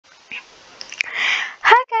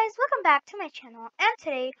back to my channel, and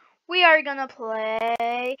today we are gonna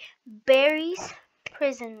play Barry's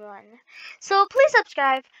Prison Run. So please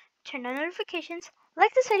subscribe, turn on notifications,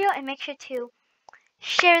 like this video, and make sure to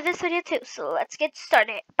share this video too. So let's get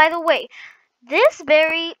started. By the way, this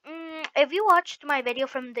Barry, if you watched my video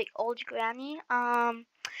from the old granny,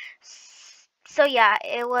 so yeah,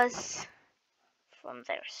 it was from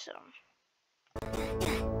there. So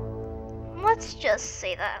let's just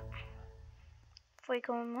say that. Wait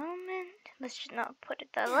a moment, let's just not put it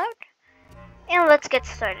that loud, and let's get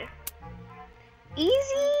started.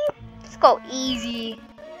 Easy, let's go easy.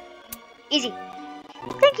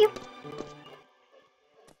 Thank you.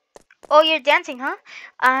 Oh, you're dancing, huh?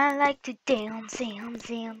 I like to dance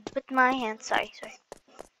with my hands. Sorry.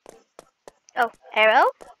 Oh, arrow.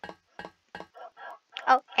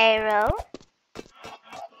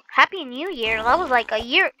 Happy New Year. That was like a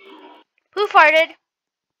year. Who farted?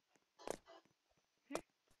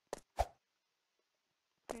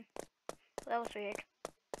 That was weird.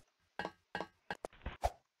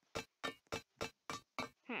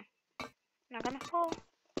 Not gonna fall.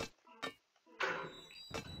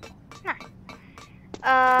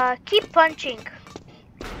 Nah. Keep punching.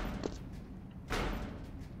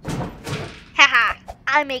 Haha.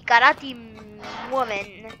 I'm a karate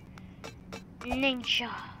woman. Ninja.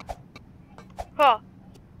 Huh.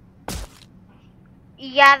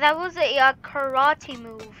 Yeah, that was a karate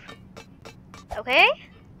move. Okay?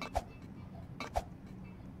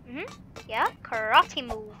 Yeah, karate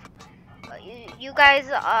move. You guys,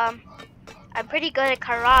 I'm pretty good at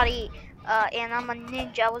karate, and I'm a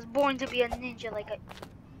ninja. I was born to be a ninja,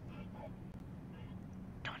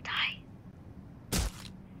 Don't die.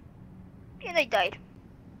 And I died.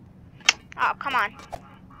 Oh, come on.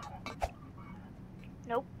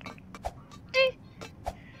 Nope.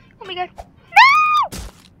 Oh my god. No!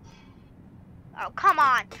 Oh, come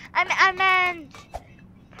on. I meant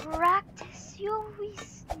practice. You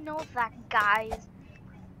always know that, guys.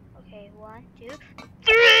 Okay, 1, 2,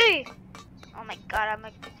 3. Oh my god, I'm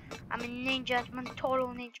a ninja. I'm a total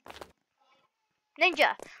ninja. Like,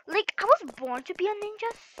 I was born to be a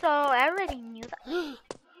ninja, so I already knew that.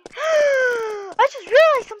 I just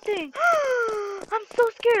realized something. I'm so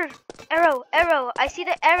scared. Arrow. I see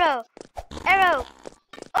the arrow.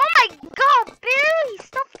 Oh my god, Billy,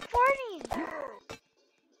 stop farting.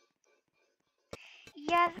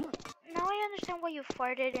 Yeah, now I understand why you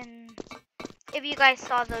farted. And if you guys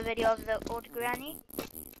saw the video of the old granny,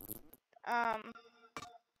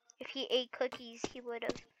 if he ate cookies, he would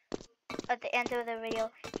have, at the end of the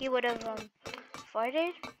video, he would have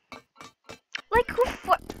farted. Like, who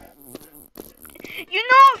You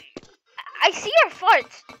know, I see your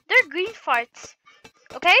farts. They're green farts.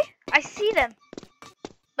 Okay? I see them.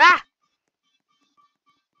 Ah!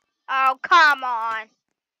 Oh, come on.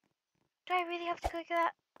 Do I really have to click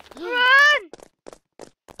that? Run!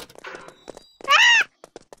 Ah!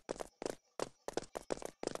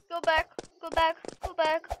 Go back.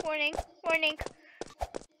 Warning.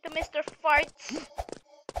 The Mr.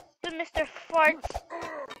 Farts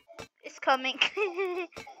is coming.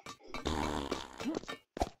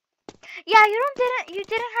 Yeah, you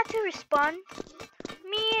didn't have to respond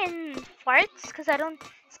me in farts, because I don't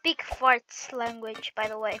speak farts language, by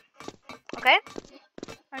the way. Okay?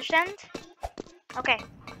 Understand? Okay.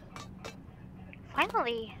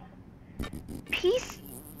 Finally. Peace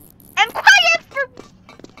and quiet for...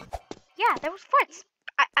 Yeah, there was farts.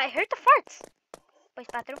 I heard the farts. Boys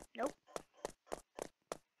bathroom? Nope.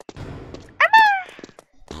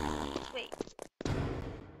 Wait.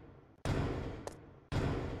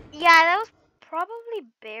 Yeah, that was probably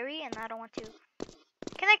Barry, and I don't want to.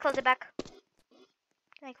 Can I close it back?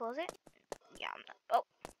 Can I close it? Yeah, I'm not. Oh.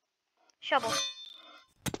 Shovel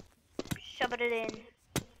it in.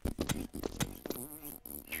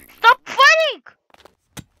 Stop fighting!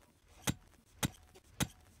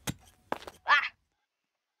 Ah!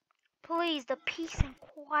 Please, the peace and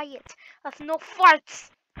quiet of no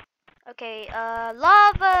farts. Okay,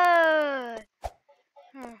 lava!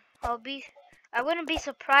 I wouldn't be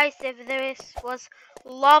surprised if there was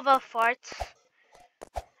lava farts.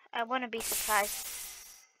 I wouldn't be surprised.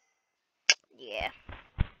 Yeah.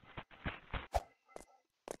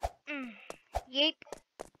 Yeep.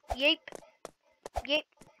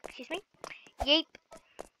 Excuse me. Yeep.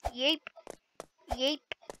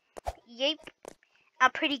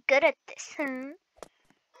 I'm pretty good at this.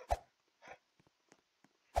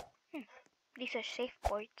 These are safe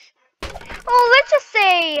boards. Oh, let's just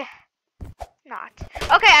say not.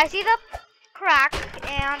 Okay, I see the crack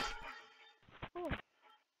and...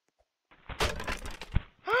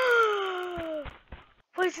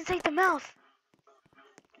 What is inside the mouth?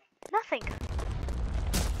 Nothing.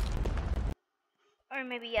 Or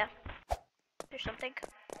maybe, yeah. There's something.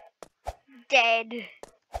 Dead.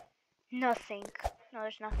 Nothing. No,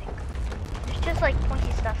 there's nothing. There's just like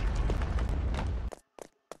pointy stuff.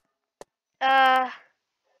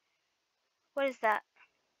 What is that?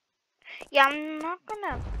 Yeah, I'm not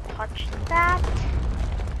gonna touch that.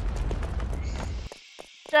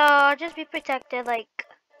 So just be protected, like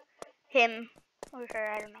him or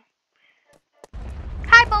her. I don't know.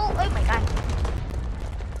 Hi, Bolt! Oh my god!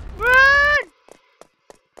 Run!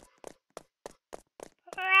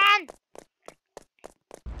 Run!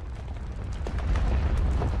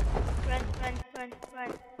 Run! Run! Run!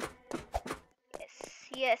 Run! Yes!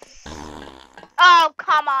 Yes! Oh,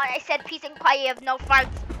 come on! I said peace and quiet, no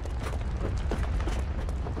farts.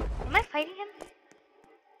 Am I fighting him?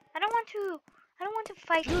 I don't want to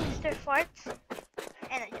fight Mr. Farts.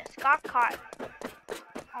 And I just got caught.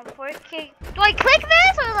 On 4K. Do I click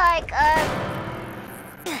this or like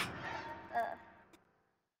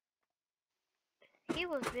he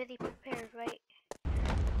was really prepared, right?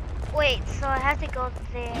 Wait, so I have to go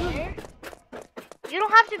there. You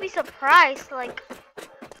don't have to be surprised, like.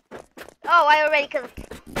 Oh, I already clicked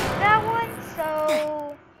that one,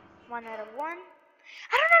 so 1 out of 1.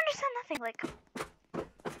 I don't understand nothing, like.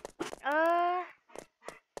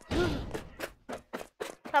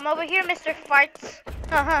 Come over here, Mr. Farts.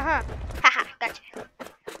 Haha, gotcha.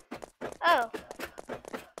 Oh.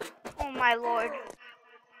 Oh my lord.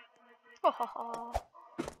 Oh.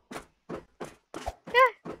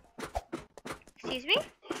 Yeah. Excuse me?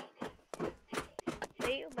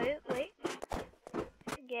 Wait.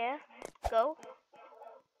 Yeah. Go.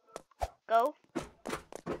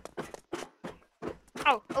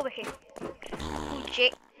 Oh, over here.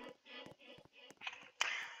 J.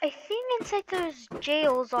 I think inside those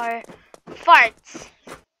jails are farts.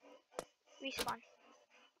 Respawn.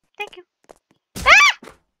 Thank you. Ah!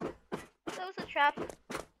 That was a trap.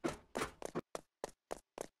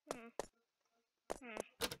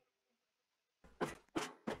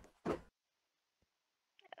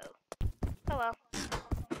 Oh well.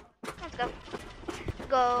 Let's go.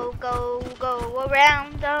 Go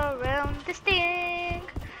around this thing.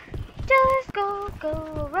 Just go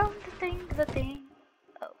around the thing.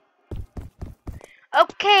 Oh.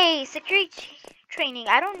 Okay, security training.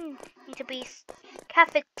 I don't need to be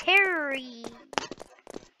cafeteria.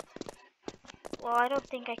 Well, I don't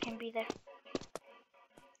think I can be there.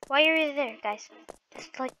 Why are you there, guys?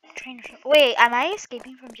 Just like train or something. Wait, am I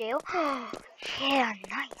escaping from jail? Yeah,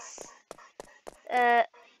 nice.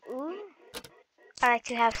 Ooh. I like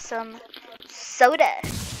to have some soda.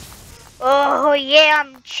 Oh yeah,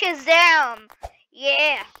 I'm Shazam.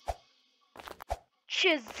 Yeah.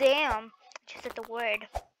 Shazam. Just said the word.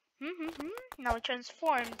 Now it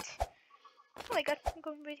transformed. Oh my god, I'm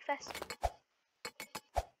going really fast.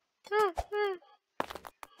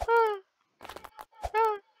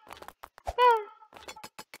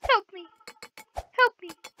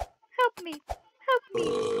 Help me.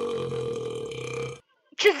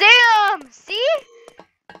 Shazam! See?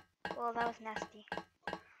 Well, that was nasty.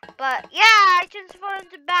 But yeah, I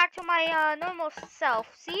transformed back to my normal self.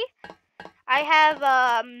 See? I have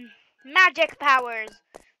magic powers.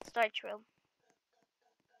 Start room.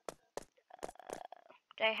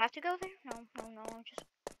 Do I have to go there? No. Just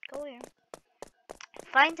go here.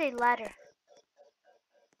 Find a ladder.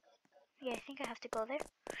 Yeah, I think I have to go there.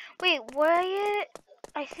 Wait, Wyatt?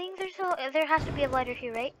 I think there has to be a ladder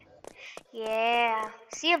here, right? Yeah.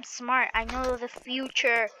 See, I'm smart. I know the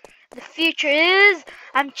future. The future is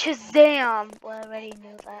I'm Shazam. Well, I already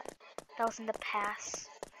knew that. That was in the past.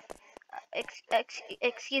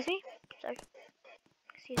 Excuse me? Sorry.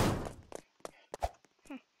 Excuse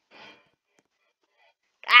me.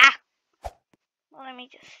 Ah! Well, let me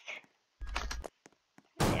just...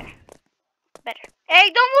 There. Better. Hey,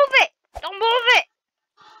 don't move it! Don't move it!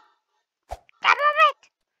 Don't move it!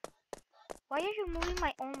 Why are you moving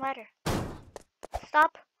my own ladder?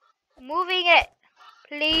 Stop moving it,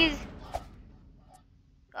 please.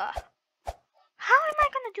 How am I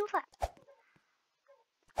gonna do that?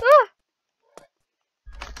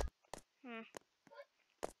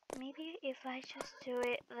 Maybe if I just do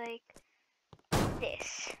it like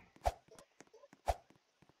this.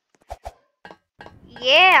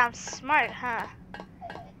 Yeah, I'm smart, huh?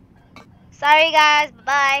 Sorry guys,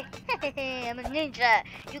 bye-bye. I'm a ninja.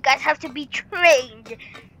 You guys have to be trained.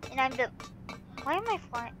 And I'm the... Why am I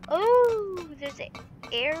flying? Oh, there's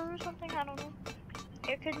air or something? I don't know.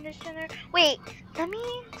 Air conditioner. Wait, that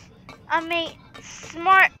means I'm a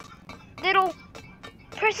smart little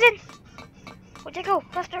person. Where'd I go?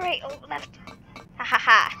 Left or right? Oh, left. Ha ha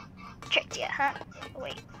ha. Tricked ya, huh? Oh,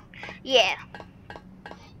 wait. Yeah.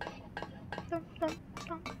 Dun, dun,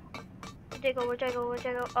 dun. Where'd they go? Where'd I go? Where'd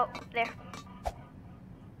I go? Oh, there.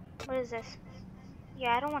 What is this?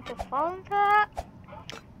 Yeah, I don't want to fall into that.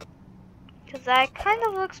 Because that kind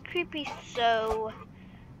of looks creepy, so...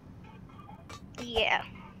 Yeah.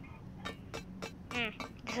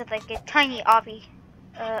 This is like a tiny obby.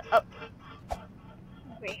 Oh.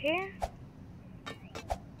 Right here.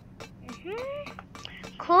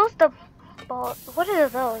 Close the ball. What are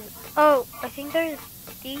those? Oh, I think there's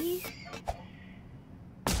these.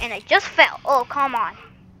 And I just fell. Oh, come on.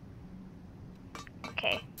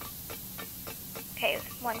 Okay. Okay,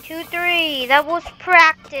 1, 2, 3. That was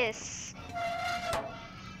practice.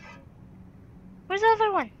 Where's the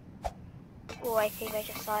other one? Oh, I think I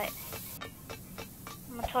just saw it.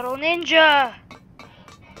 I'm a total ninja.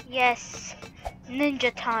 Yes,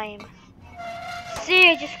 ninja time. See,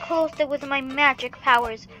 I just closed it with my magic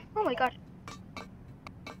powers. Oh my god.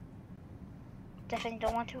 Definitely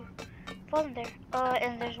don't want to fall in there.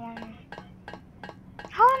 And there's one.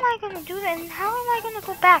 How am I gonna do that? And how am I gonna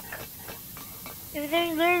go back? If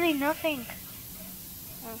there's literally nothing.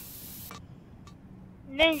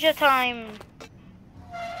 Ninja time.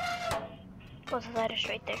 Both of that is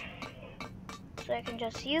right there. So I can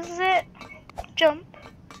just use it, jump,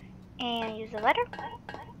 and use the ladder.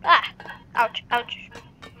 Ah! Ouch, ouch.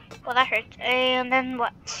 Well, that hurts. And then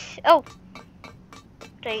what? Oh!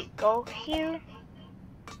 Do I go here?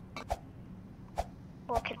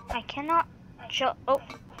 Well, I cannot jump. Oh!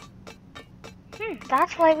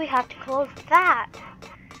 That's why we have to close that.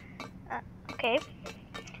 Okay.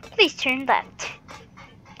 Please turn left.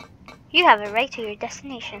 You have a right to your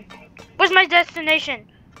destination. Where's my destination?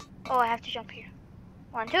 Oh, I have to jump here.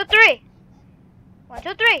 1, 2, 3. 1,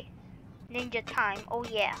 2, 3. Ninja time. Oh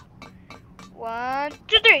yeah. 1,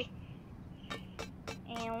 2, 3.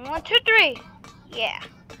 And 1, 2, 3. Yeah.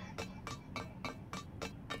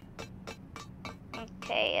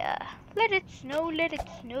 Okay. Let it snow. Let it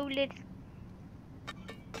snow. Let it.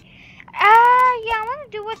 Yeah. I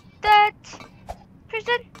want to do what that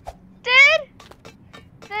person did.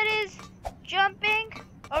 That is jumping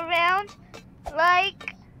around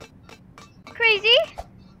like crazy,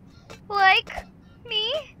 like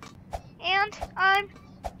me, and I'm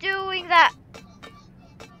doing that.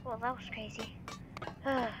 Well, that was crazy.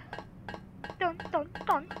 Dun, dun,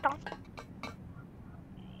 dun, dun.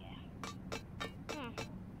 Yeah.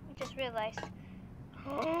 I just realized.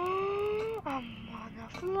 I'm gonna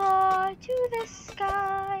fly to the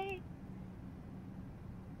sky.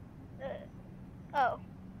 Oh.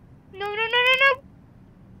 No, no, no, no, no!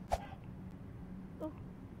 Ooh.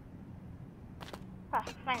 Ah,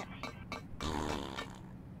 finally.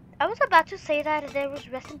 I was about to say that there was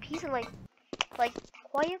rest in peace, like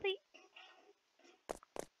quietly.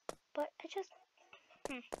 But I just...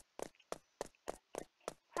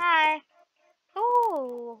 Hi.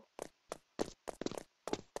 Oh.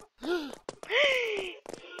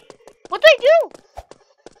 What do I do?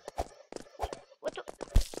 What do...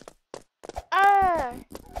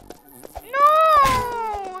 No!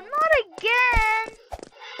 Not again!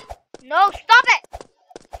 No, stop it!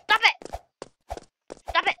 Stop it!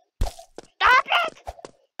 Stop it! Stop it!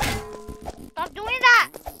 Stop doing that!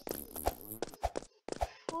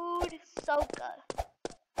 Food is so good.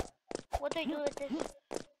 What do I do with this?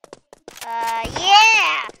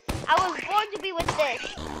 Yeah! I was born to be with this.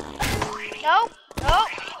 No, no,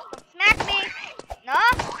 don't smack me. No.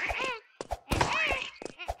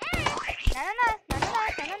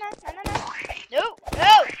 No,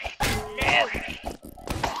 no, no.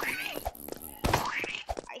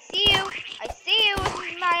 I see you. I see you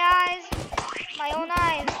with my eyes. My own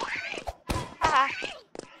eyes. Haha.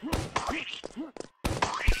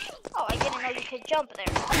 Oh, I didn't know you could jump there.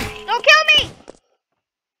 Don't kill me!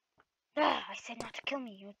 I said not to kill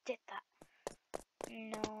me. You did that.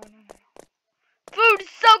 No, no, no. Food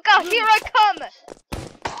Soka, here I come!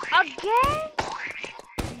 Again?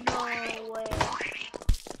 No way.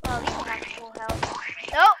 Well, at least I have full health.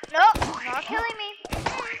 No, no, not killing me.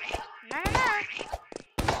 No, no, no.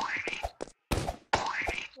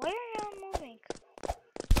 Why are you moving?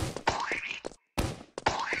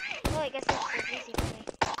 Well, I guess this is easy for me.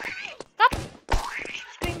 Stop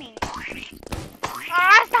screaming.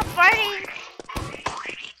 Ah, stop fighting!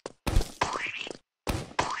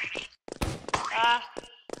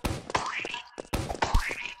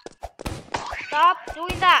 Stop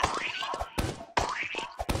doing that!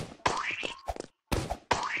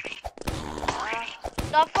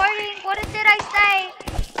 Stop fighting! What did I say?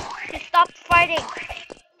 To stop fighting!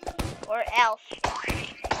 Or else.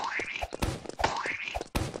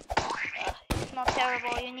 You smell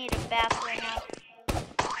terrible. You need a bath right now.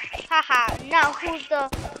 Haha, now who's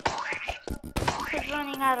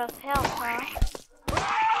running out of health, huh?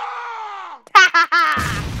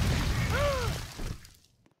 Hahaha!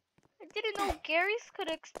 I didn't know Gary's could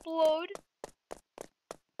explode.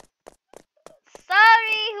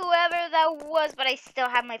 Sorry, whoever that was, but I still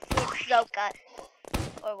have my food Zoka.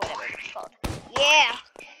 Or whatever it's called. Yeah!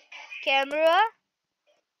 Camera.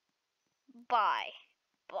 Bye.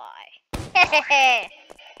 Hehehe.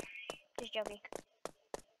 Just joking.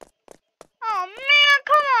 Oh man,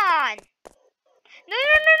 come on! No.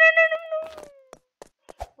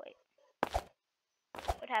 Wait.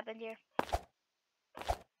 What happened here?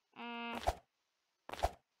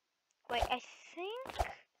 Wait, I think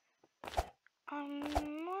I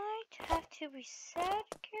might have to reset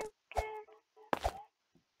character.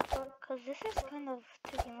 Because this is kind of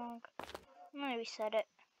taking long. I'm gonna reset it.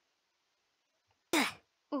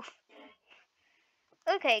 Oof.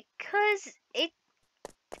 Okay, cause it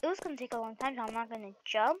was gonna take a long time, so I'm not gonna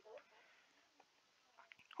jump.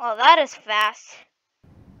 Well, that is fast.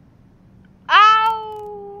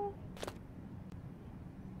 Ow!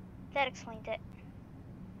 That explained it.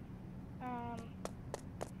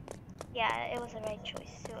 Yeah, it was the right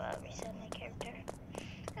choice to reset my character.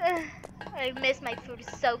 I miss my food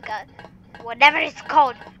Soka. Whatever it's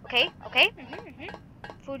called. Okay.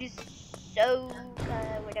 Food is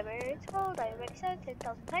Soka. Whatever it's called. I already said it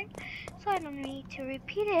 10,000 times. So I don't need to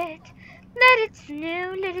repeat it. Let it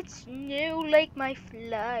snow like my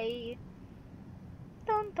fly.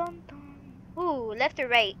 Dun dun dun. Ooh, left or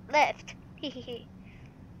right? Left. Hehehe.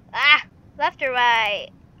 Ah! Left or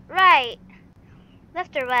right? Right.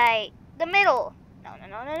 Left or right? The middle. No.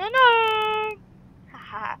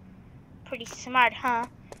 Haha. Pretty smart, huh?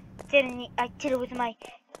 I did it with my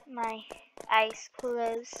eyes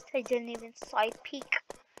closed. I didn't even side peek.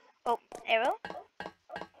 Oh, arrow.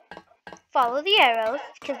 Follow the arrows,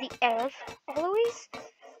 because the arrows always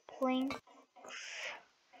blink.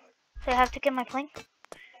 So I have to get my plank.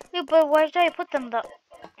 Yeah, but where did I put them though?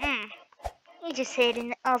 I just had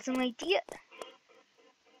an awesome idea.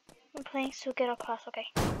 My planks to get across, okay.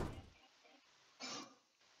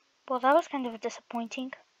 Well, that was kind of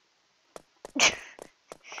disappointing.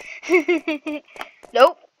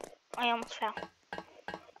 Nope, I almost fell.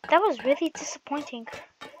 That was really disappointing.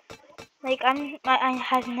 Like I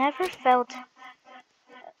have never felt.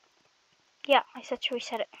 Yeah, I said to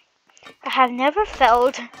reset it. I have never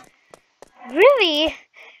felt really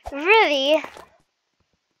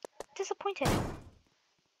disappointed.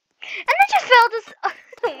 And I just felt this.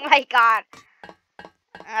 Oh my god.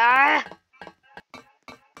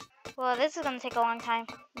 Well, this is gonna take a long time.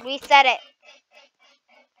 Reset it.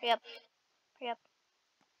 Hurry up.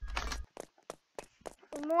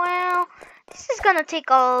 Well, this is gonna take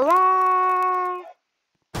a long...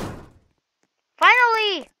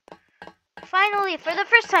 Finally, for the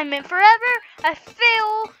first time in forever, I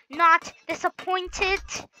feel not disappointed.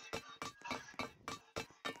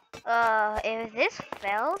 If this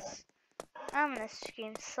fails, I'm gonna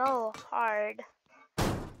scream so hard.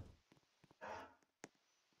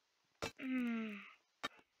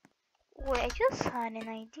 Wait, I just had an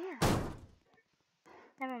idea.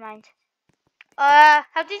 Never mind.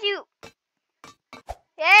 How did you?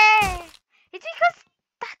 Yay! It's because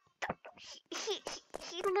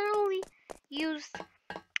he literally used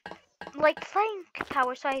like flying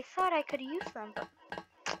power, so I thought I could use them, but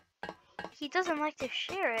he doesn't like to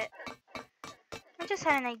share it. I just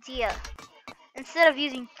had an idea. Instead of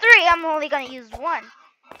using 3, I'm only gonna use 1. And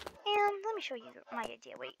let me show you my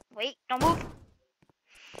idea. Wait, don't move.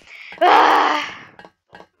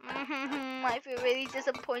 I feel really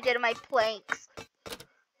disappointed in my planks.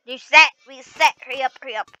 Reset, hurry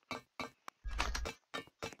up.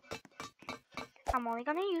 I'm only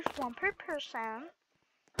gonna use 1 per person.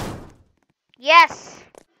 Yes!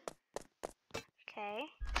 Okay.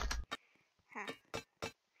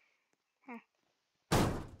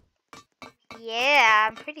 Yeah,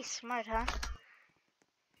 I'm pretty smart, huh?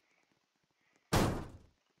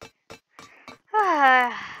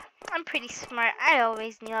 I'm pretty smart. I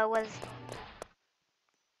always knew I was.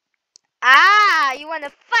 Ah, you wanna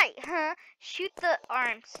fight, huh? Shoot the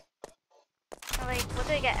arms. Like, what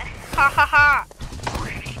do I get? Ha ha ha!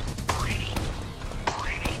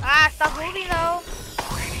 Ah, stop moving though.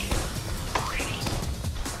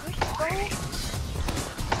 Where's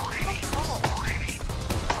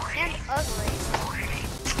and ugly.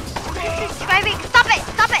 This is driving. Stop it!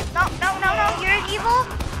 No, you're an evil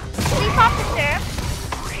police officer.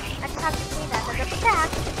 I just have to say that the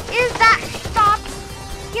fact is that stop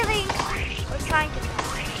killing or trying to kill.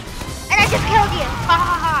 And I just killed you. Ha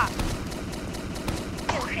ha ha.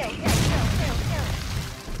 Kill.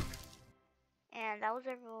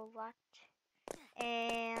 close a robot.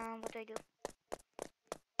 And what do I do?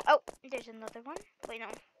 Oh, there's another one. Wait, no.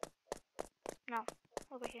 No,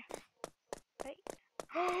 over here. Right.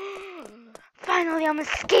 Finally, I'm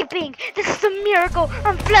escaping. This is a miracle.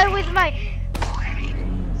 I'm flying with my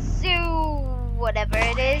zoo, whatever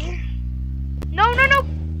it is. No, no, no.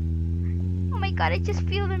 Oh my God, I just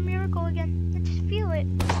feel the miracle again. I just feel it.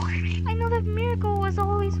 I know that miracle was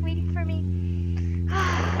always waiting for me.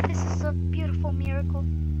 This is a beautiful miracle.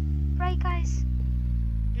 Right, guys?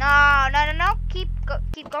 No, no, no, no. Keep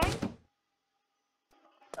going.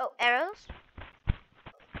 Oh, arrows?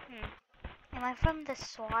 Am I from the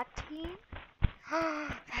SWAT team?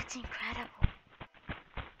 That's incredible.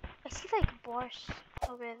 I see like bars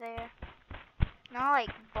over there. Not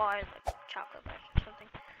like bars, like chocolate bars or something.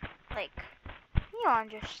 Like, you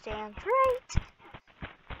understand, right?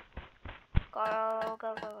 Go, go,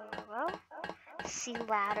 go, go, go, go. See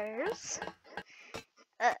ladders.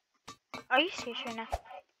 Are you serious right now?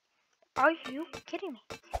 Are you kidding me?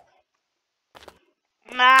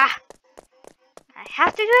 Nah. I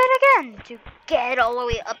have to do it again to get all the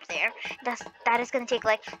way up there. That is gonna take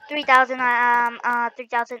like 3,000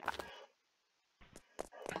 3,000.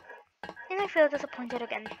 And I feel disappointed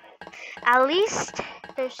again. At least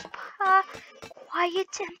there's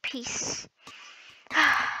quiet and peace.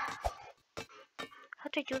 How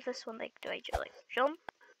do I do this one? Like, do I just like jump?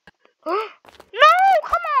 No,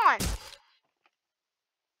 come on!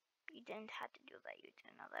 You didn't have to do that. You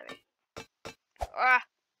didn't know that, right?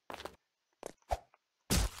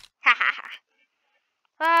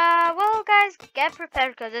 Well, guys, get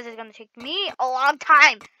prepared because this is gonna take me a long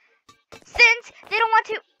time. Since they don't want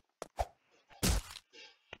to.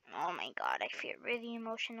 Oh my God, I feel really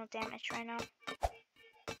emotional damage right now.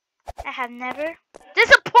 I have never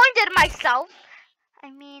disappointed myself. I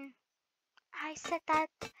mean, I said that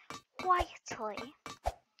quietly.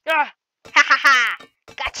 Ha ha ha!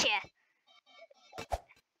 Gotcha!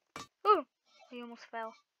 Ooh, I almost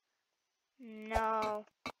fell. No.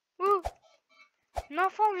 Ooh,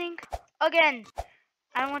 not falling. Again.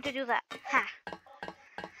 I don't want to do that. Ha.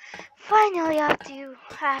 Finally, after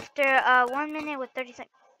 1 minute with 30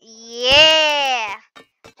 seconds. Yeah!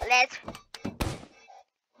 Let's.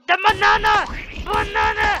 The banana!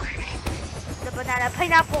 Banana! The banana,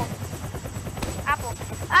 pineapple. Apple.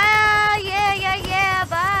 Ah, yeah, yeah, yeah.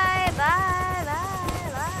 Bye, bye,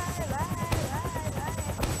 bye, bye, bye, bye,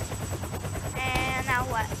 bye. And now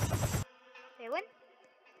what? They win?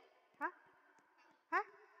 Huh? Huh?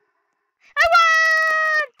 I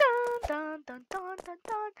won! Dun, dun, dun, dun, dun,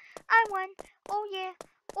 dun. I won. Oh yeah.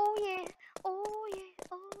 Oh yeah. Oh yeah.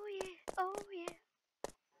 Oh yeah. Oh yeah.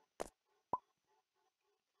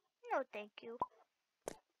 No, thank you.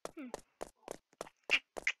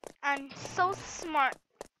 I'm so smart.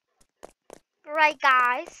 Right,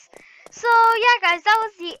 guys? So, yeah, guys, that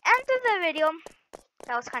was the end of the video.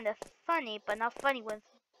 That was kind of funny, but not funny when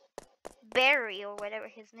Barry, or whatever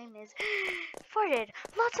his name is, farted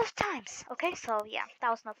lots of times. Okay, so, yeah,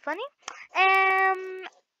 that was not funny.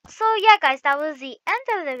 So, yeah, guys, that was the end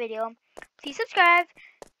of the video. Please subscribe,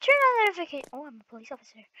 turn on notifications. Oh, I'm a police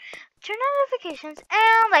officer. Turn on notifications,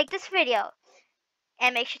 and like this video.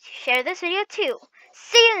 And make sure to share this video, too.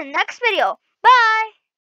 See you in the next video. Bye!